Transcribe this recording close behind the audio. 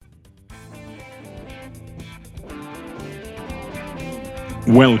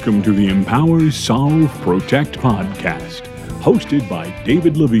Welcome to the Empower, Solve, Protect podcast, hosted by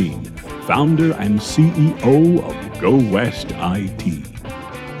David Levine, founder and CEO of Go West IT.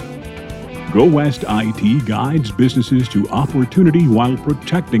 Go West IT guides businesses to opportunity while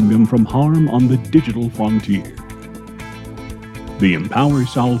protecting them from harm on the digital frontier. The Empower,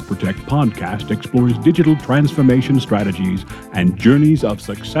 Solve, Protect podcast explores digital transformation strategies and journeys of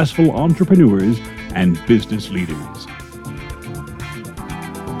successful entrepreneurs and business leaders.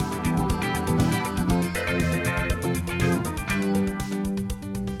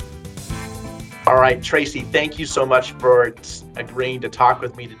 All right, Tracie, thank you so much for agreeing to talk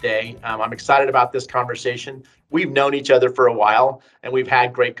with me today. I'm excited about this conversation. We've known each other for a while, and we've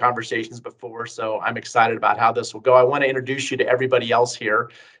had great conversations before, so I'm excited about how this will go. I want to introduce you to everybody else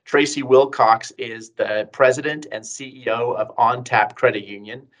here. Tracie Wilcox is the president and CEO of OnTap Credit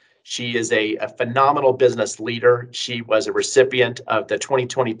Union. She is a phenomenal business leader. She was a recipient of the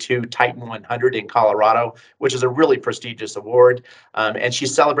 2022 Titan 100 in Colorado, which is a really prestigious award. And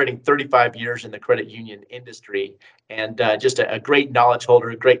she's celebrating 35 years in the credit union industry, and just a great knowledge holder,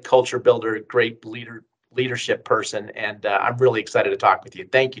 a great culture builder, great leadership person. And I'm really excited to talk with you.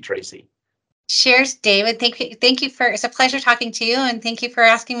 Thank you, Tracie. Cheers, David. Thank you it's a pleasure talking to you, and thank you for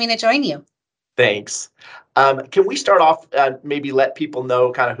asking me to join you. Thanks. Can we start off, maybe let people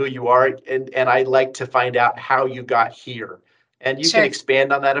know kind of who you are, and I'd like to find out how you got here. And you Sure. can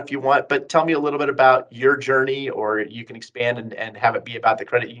expand on that if you want, but tell me a little bit about your journey, or you can expand and have it be about the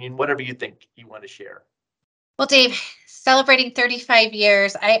credit union, whatever you think you want to share. Well, Dave, celebrating 35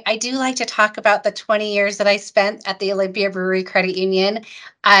 years, I do like to talk about the 20 years that I spent at the Olympia Brewery Credit Union,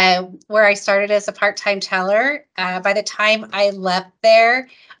 where I started as a part-time teller. By the time I left there,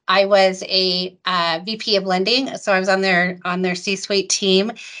 I was a VP of lending, so I was on their C-suite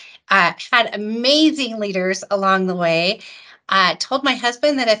team. Had amazing leaders along the way. Told my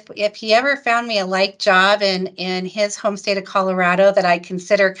husband that if he ever found me a like job in his home state of Colorado, that I'd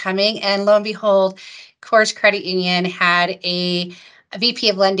consider coming. And lo and behold, Coors Credit Union had a VP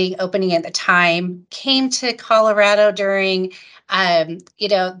of lending opening at the time. Came to Colorado during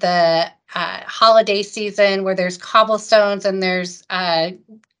the holiday season, where there's cobblestones and there's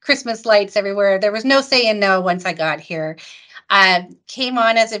Christmas lights everywhere. There was no saying no once I got here. Came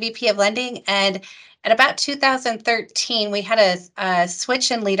on as a VP of lending, and at about 2013, we had a switch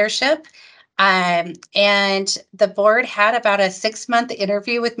in leadership, and the board had about a 6-month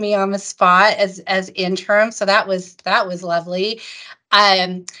interview with me on the spot as interim. So that was lovely.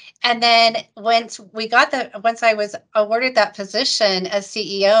 And then once I was awarded that position as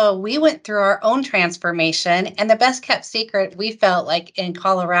CEO, we went through our own transformation. And the best kept secret, we felt like, in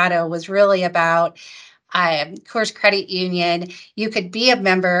Colorado was really about Coors Credit Union. You could be a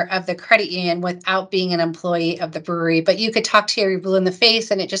member of the credit union without being an employee of the brewery, but you could talk to your blue in the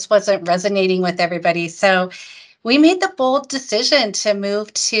face, and it just wasn't resonating with everybody. So we made the bold decision to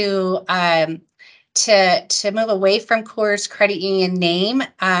move to move away from Coors Credit Union name,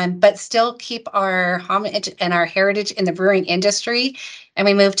 but still keep our homage and our heritage in the brewing industry. And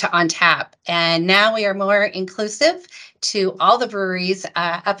we moved to OnTap. And now we are more inclusive to all the breweries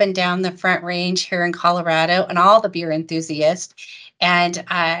up and down the Front Range here in Colorado, and all the beer enthusiasts. And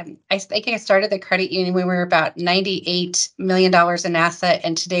I think I started the credit union when we were about $98 million in asset,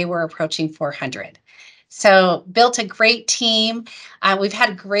 and today we're approaching 400. So built a great team. We've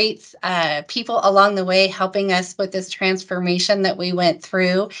had great people along the way helping us with this transformation that we went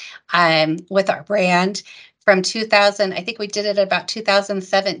through with our brand from 2000. I think we did it about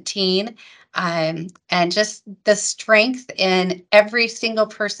 2017. And just the strength in every single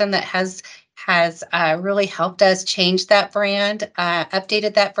person that has really helped us change that brand,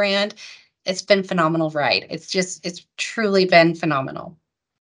 updated that brand. It's been a phenomenal ride. It's truly been phenomenal.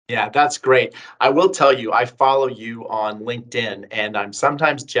 Yeah, that's great. I will tell you, I follow you on LinkedIn, and I'm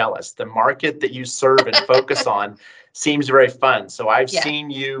sometimes jealous. The market that you serve and focus on seems very fun. So I've seen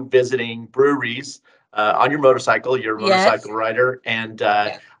you visiting breweries on your motorcycle. You're a motorcycle rider, and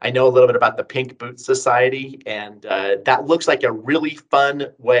I know a little bit about the Pink Boot Society, and that looks like a really fun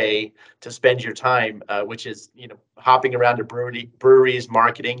way to spend your time, which is hopping around to breweries,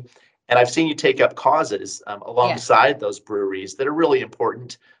 marketing. And I've seen you take up causes alongside those breweries that are really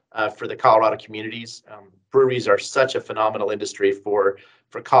important for the Colorado communities. Breweries are such a phenomenal industry for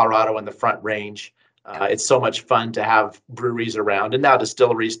Colorado and the Front Range. It's so much fun to have breweries around, and now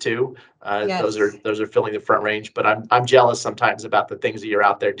distilleries too. Those are filling the Front Range. But I'm jealous sometimes about the things that you're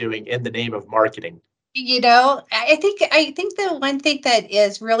out there doing in the name of marketing. I think the one thing that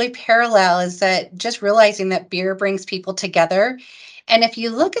is really parallel is that just realizing that beer brings people together. And if you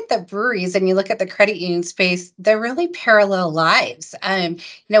look at the breweries and you look at the credit union space, they're really parallel lives.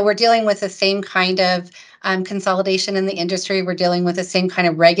 We're dealing with the same kind of consolidation in the industry. We're dealing with the same kind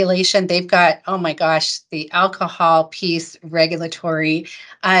of regulation. They've got, oh my gosh, the alcohol piece regulatory.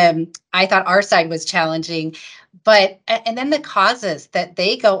 I thought our side was challenging. But and then the causes that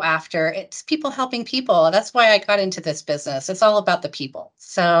they go after, it's people helping people. That's why I got into this business. It's all about the people.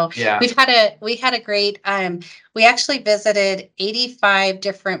 So Yeah. we had a great we actually visited 85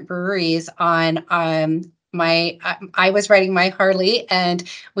 different breweries on I was riding my Harley, and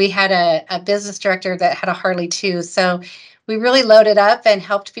we had a business director that had a Harley too. So we really loaded up and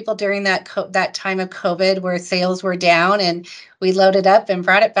helped people during that time of COVID where sales were down, and we loaded up and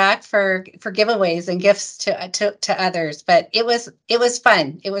brought it back for giveaways and gifts to others. But it was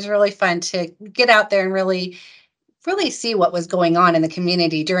fun. It was really fun to get out there and really see what was going on in the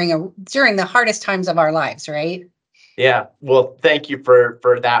community during the hardest times of our lives, right? Yeah. Well, thank you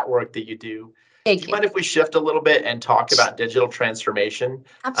for that work that you do. Do Thank you you. mind if we shift a little bit and talk about digital transformation?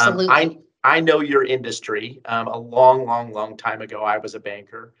 Absolutely. I know your industry. A long, long, long time ago, I was a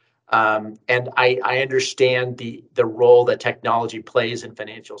banker, and I understand the role that technology plays in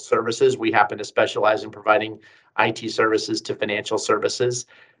financial services. We happen to specialize in providing IT services to financial services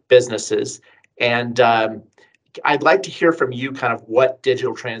businesses, and I'd like to hear from you kind of what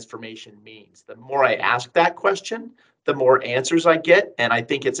digital transformation means. The more I ask that question, the more answers I get, and I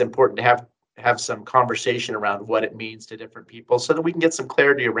think it's important to have some conversation around what it means to different people so that we can get some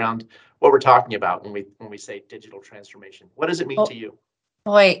clarity around what we're talking about when we say digital transformation. What does it mean to Oh, you?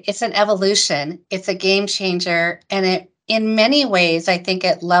 boy, it's an evolution. It's a game changer, and in many ways, I think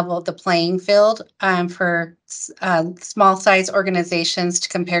it leveled the playing field for small size organizations to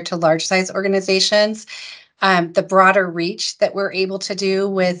compare to large size organizations. The broader reach that we're able to do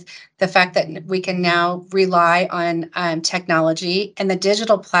with the fact that we can now rely on technology and the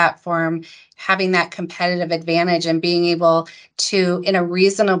digital platform having that competitive advantage and being able to, in a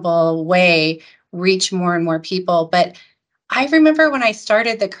reasonable way, reach more and more people. But I remember when I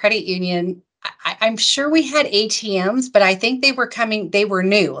started the credit union, I'm sure we had ATMs, but I think they were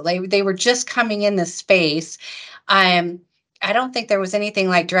new. They were just coming in the space. Um, I don't think there was anything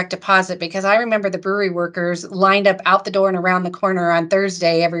like direct deposit because I remember the brewery workers lined up out the door and around the corner on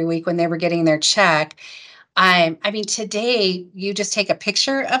Thursday every week when they were getting their check. I mean, today you just take a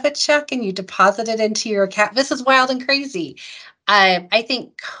picture of a check and you deposit it into your account. This is wild and crazy. I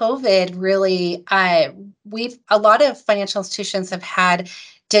think COVID really, we've a lot of financial institutions have had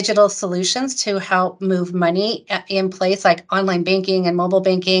digital solutions to help move money in place, like online banking and mobile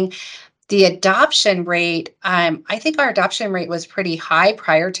banking. The adoption rate, I think our adoption rate was pretty high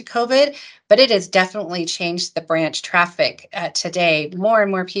prior to COVID, but it has definitely changed the branch traffic today. More and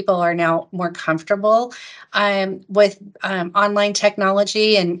more people are now more comfortable with online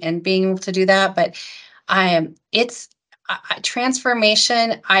technology and being able to do that. But it's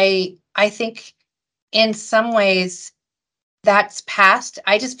transformation. I think in some ways that's past.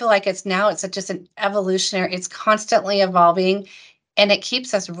 I just feel like it's just an evolutionary, it's constantly evolving and it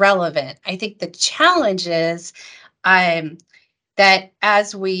keeps us relevant. I think the challenge is um, that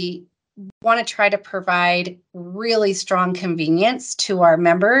as we want to try to provide really strong convenience to our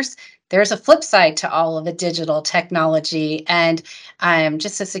members, there's a flip side to all of the digital technology and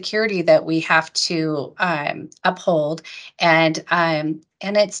just the security that we have to uphold. And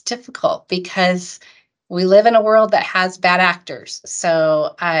it's difficult because we live in a world that has bad actors.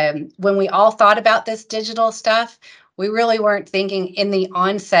 So when we all thought about this digital stuff, we really weren't thinking in the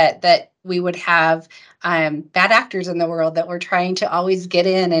onset that we would have bad actors in the world that were trying to always get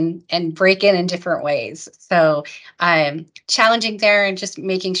in and break in different ways. So challenging there and just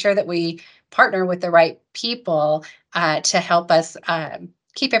making sure that we partner with the right people to help us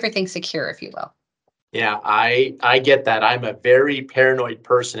keep everything secure, if you will. Yeah, I get that. I'm a very paranoid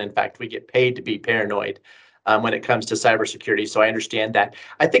person. In fact, we get paid to be paranoid when it comes to cybersecurity. So I understand that.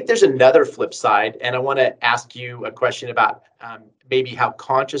 I think there's another flip side, and I want to ask you a question about maybe how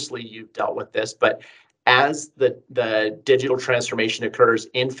consciously you've dealt with this. But as the digital transformation occurs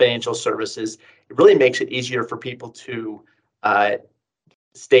in financial services, it really makes it easier for people to uh,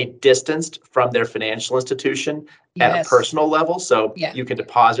 stay distanced from their financial institution at a Yes. personal level. So Yeah. you can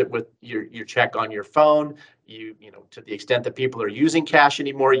deposit with your check on your phone. To the extent that people are using cash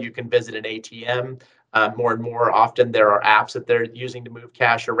anymore, you can visit an ATM. More and more often, there are apps that they're using to move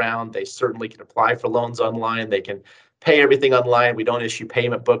cash around. They certainly can apply for loans online. They can pay everything online. We don't issue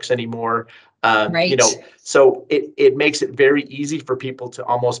payment books anymore. Right. So it makes it very easy for people to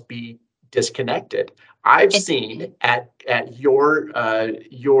almost be disconnected. I've seen at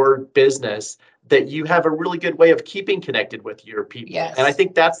your business that you have a really good way of keeping connected with your people. Yes. And I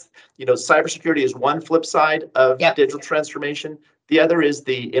think that's, cybersecurity is one flip side of digital transformation. The other is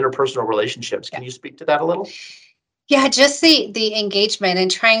the interpersonal relationships. Can you speak to that a little? Yeah, just the engagement and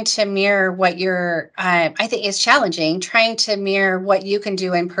trying to mirror what you're, I think is challenging, trying to mirror what you can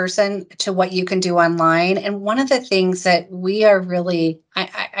do in person to what you can do online. And one of the things that we are really,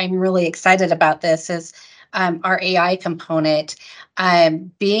 I'm really excited about this is our AI component,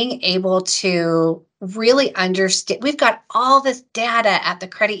 being able to really understand. We've got all this data at the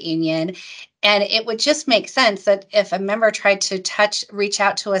credit union, and it would just make sense that if a member tried to reach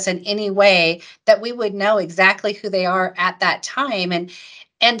out to us in any way, that we would know exactly who they are at that time.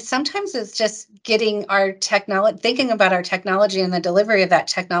 And sometimes it's just getting our technology, thinking about our technology and the delivery of that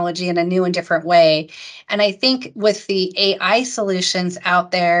technology in a new and different way. And I think with the AI solutions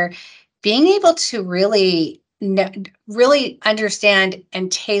out there, being able to really understand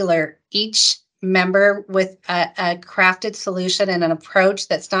and tailor each member with a crafted solution and an approach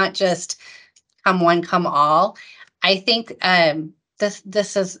that's not just come one, come all. I think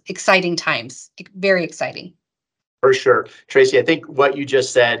this is exciting times, very exciting. For sure. Tracie, I think what you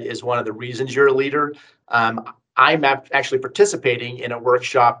just said is one of the reasons you're a leader. I'm actually participating in a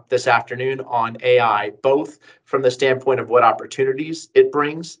workshop this afternoon on AI, both from the standpoint of what opportunities it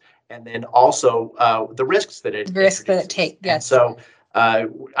brings, and then also the risks that it takes. Yes. And so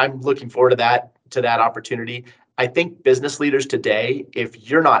I'm looking forward to that opportunity. I think business leaders today, if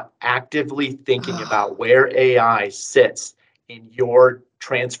you're not actively thinking about where AI sits in your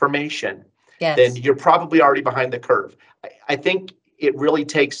transformation, then you're probably already behind the curve. I think it really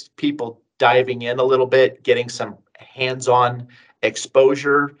takes people diving in a little bit, getting some hands-on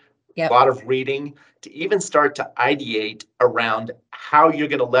exposure, a lot of reading, to even start to ideate around how you're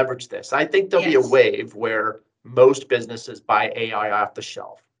going to leverage this. I think there'll be a wave where most businesses buy AI off the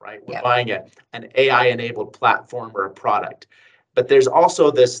shelf, right? We're buying an AI-enabled platform or a product. But there's also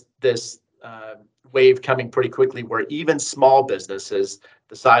this wave coming pretty quickly where even small businesses,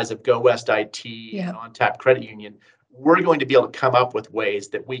 the size of Go West IT and OnTap Credit Union, we're going to be able to come up with ways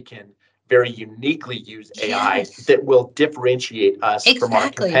that we can very uniquely use AI that will differentiate us from our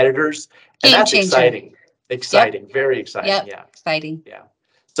competitors. And that's exciting. Very exciting. Exciting. Yeah.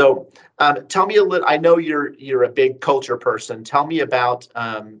 So tell me a little, I know you're a big culture person. Tell me about,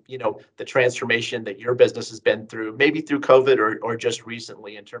 the transformation that your business has been through, maybe through COVID or just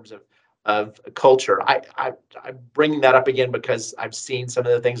recently in terms of culture. I'm bringing that up again because I've seen some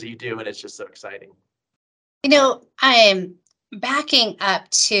of the things that you do, and it's just so exciting. I'm backing up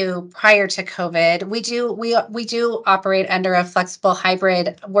to prior to COVID. We do operate under a flexible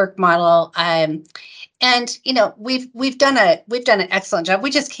hybrid work model. And we've done an excellent job.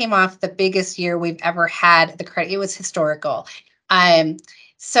 We just came off the biggest year we've ever had. It was historical.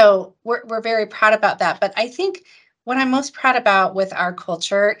 So we're very proud about that. But I think what I'm most proud about with our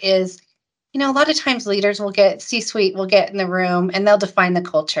culture is, a lot of times leaders C-suite will get in the room and they'll define the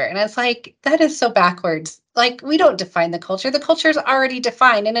culture. And it's like, that is so backwards. Like, we don't define the culture. The culture is already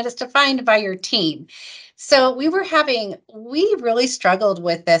defined, and it is defined by your team. So we really struggled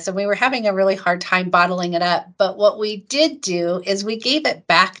with this, and we were having a really hard time bottling it up. But what we did do is we gave it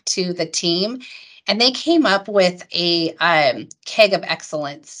back to the team, and they came up with a keg of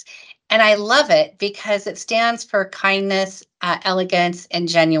excellence. And I love it because it stands for kindness, elegance, and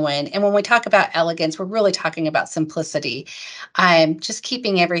genuine. And when we talk about elegance, we're really talking about simplicity. Just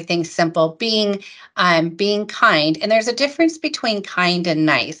keeping everything simple, being kind. And there's a difference between kind and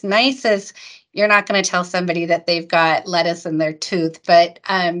nice. Nice is, you're not going to tell somebody that they've got lettuce in their tooth, but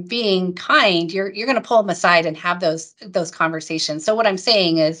being kind, you're going to pull them aside and have those conversations. So what I'm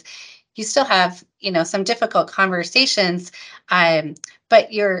saying is, you still have some difficult conversations,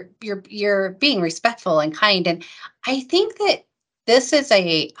 but you're being respectful and kind. And I think that this is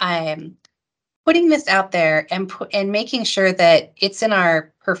putting this out there and making sure that it's in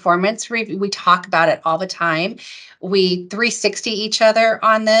our performance review. We talk about it all the time. We 360 each other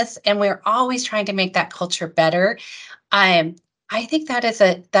on this, and we're always trying to make that culture better. I think that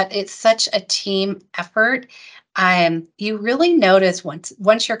it's such a team effort. You really notice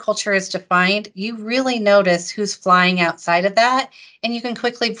once your culture is defined, you really notice who's flying outside of that, and you can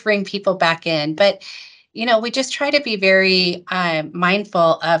quickly bring people back in. But we just try to be very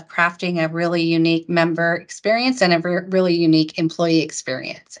mindful of crafting a really unique member experience and a really unique employee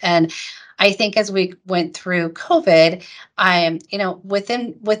experience. And I think as we went through COVID,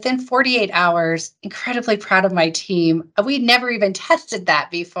 within 48 hours, incredibly proud of my team. We never even tested that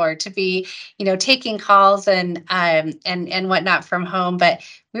before to be, taking calls and whatnot from home, but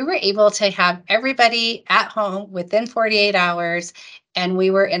we were able to have everybody at home within 48 hours. And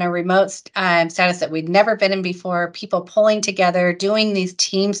we were in a remote status that we'd never been in before, people pulling together, doing these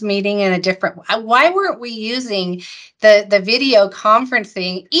Teams meeting in a different, why weren't we using the video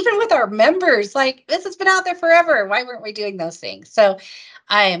conferencing, even with our members? Like, this has been out there forever. Why weren't we doing those things? So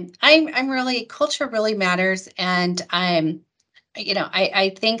I'm really, culture really matters. And I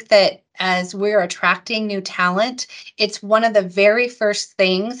think that as we're attracting new talent, it's one of the very first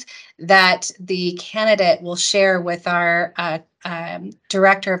things that the candidate will share with our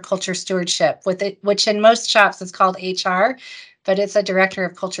director of culture stewardship, with it, which in most shops is called HR, but it's a director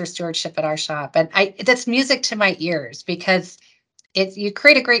of culture stewardship at our shop. And that's music to my ears, because you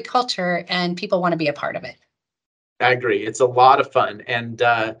create a great culture and people want to be a part of it. I agree. It's a lot of fun. And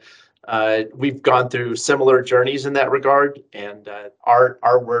we've gone through similar journeys in that regard. And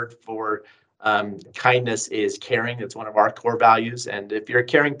our word for kindness is caring. It's one of our core values. And if you're a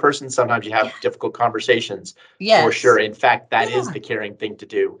caring person, sometimes you have difficult conversations, for sure. In fact, that is the caring thing to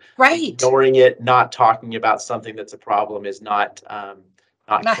do. Right. Ignoring it, not talking about something that's a problem is not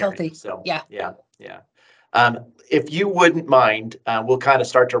caring. Healthy. So yeah. If you wouldn't mind, we'll kind of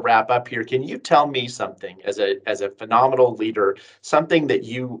start to wrap up here. Can you tell me something, as a phenomenal leader, something that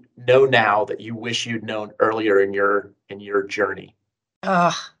you know now that you wish you'd known earlier in your journey?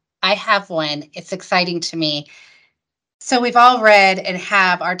 Oh, I have one. It's exciting to me. So we've all read and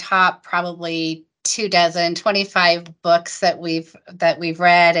have our top probably 25 books that we've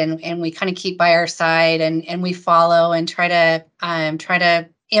read, and we kind of keep by our side, and we follow and try to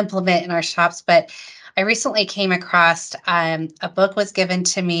implement in our shops. But I recently came across a book was given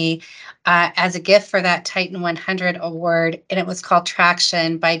to me as a gift for that Titan 100 award, and it was called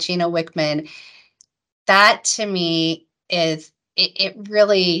Traction by Gina Wickman. That to me is it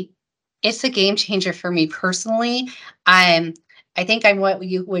really, it's a game changer for me personally. I think I'm what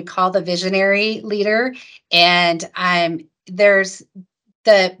you would call the visionary leader, and there's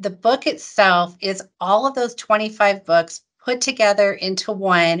the book itself is all of those 25 books put together into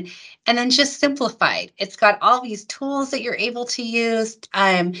one, and then just simplified. It's got all these tools that you're able to use.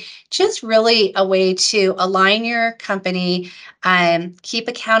 Just really a way to align your company, keep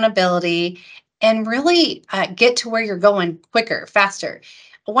accountability, and really get to where you're going quicker, faster.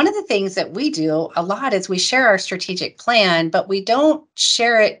 One of the things that we do a lot is we share our strategic plan, but we don't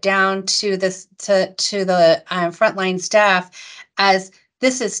share it down to this to the frontline staff as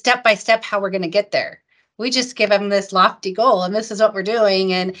this is step by step how we're going to get there. We just give them this lofty goal, and this is what we're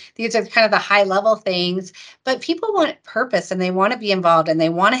doing, and these are kind of the high level things. But people want purpose, and they want to be involved, and they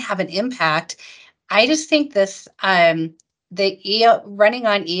want to have an impact. I just think this running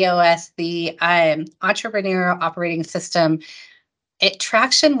on EOS, the entrepreneurial operating system,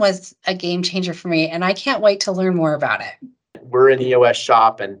 Traction was a game changer for me, and I can't wait to learn more about it. We're an EOS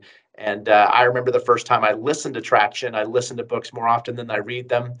shop, and I remember the first time I listened to Traction. I listen to books more often than I read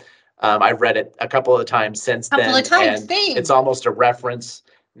them. I've read it a couple of times since then, and it's almost a reference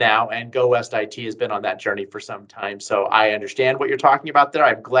now. And Go West IT has been on that journey for some time, so I understand what you're talking about there.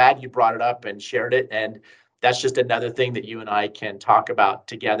 I'm glad you brought it up and shared it, and that's just another thing that you and I can talk about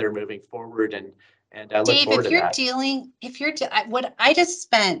together moving forward. And I look Dave, forward to that. What I just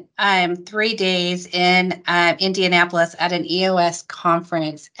spent 3 days in Indianapolis at an EOS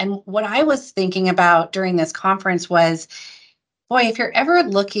conference, and what I was thinking about during this conference was, boy, if you're ever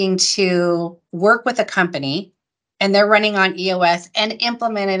looking to work with a company and they're running on EOS and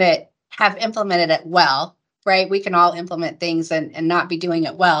have implemented it well, right? We can all implement things and not be doing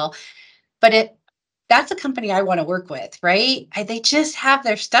it well, but that's a company I want to work with, right? They just have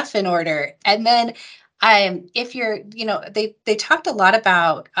their stuff in order. And then if you're, they talked a lot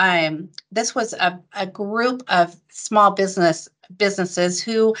about this was a group of small businesses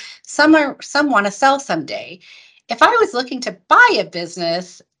who some want to sell someday. If I was looking to buy a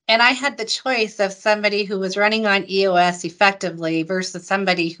business and I had the choice of somebody who was running on EOS effectively versus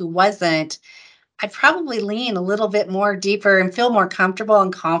somebody who wasn't, I'd probably lean a little bit more deeper and feel more comfortable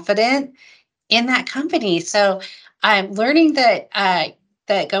and confident in that company. So I'm learning that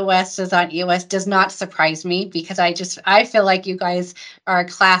Go West is on EOS does not surprise me, because I feel like you guys are a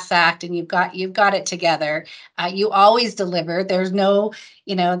class act and you've got it together. You always deliver. There's no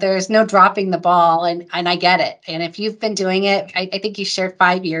dropping the ball, and I get it. And if you've been doing it, I think you shared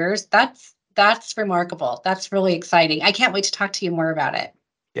 5 years. That's remarkable. That's really exciting. I can't wait to talk to you more about it.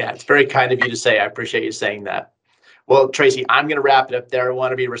 Yeah, it's very kind of you to say. I appreciate you saying that. Well, Tracie, I'm going to wrap it up there. I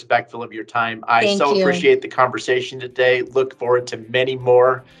want to be respectful of your time. I Thank so you. appreciate the conversation today. Look forward to many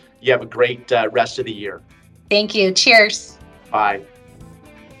more. You have a great rest of the year. Thank you. Cheers. Bye.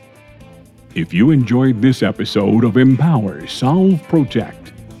 If you enjoyed this episode of Empower, Solve,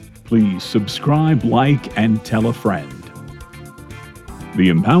 Protect, please subscribe, like, and tell a friend. The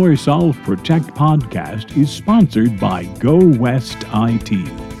Empower, Solve, Protect podcast is sponsored by Go West IT,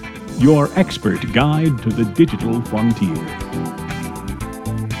 your expert guide to the digital frontier.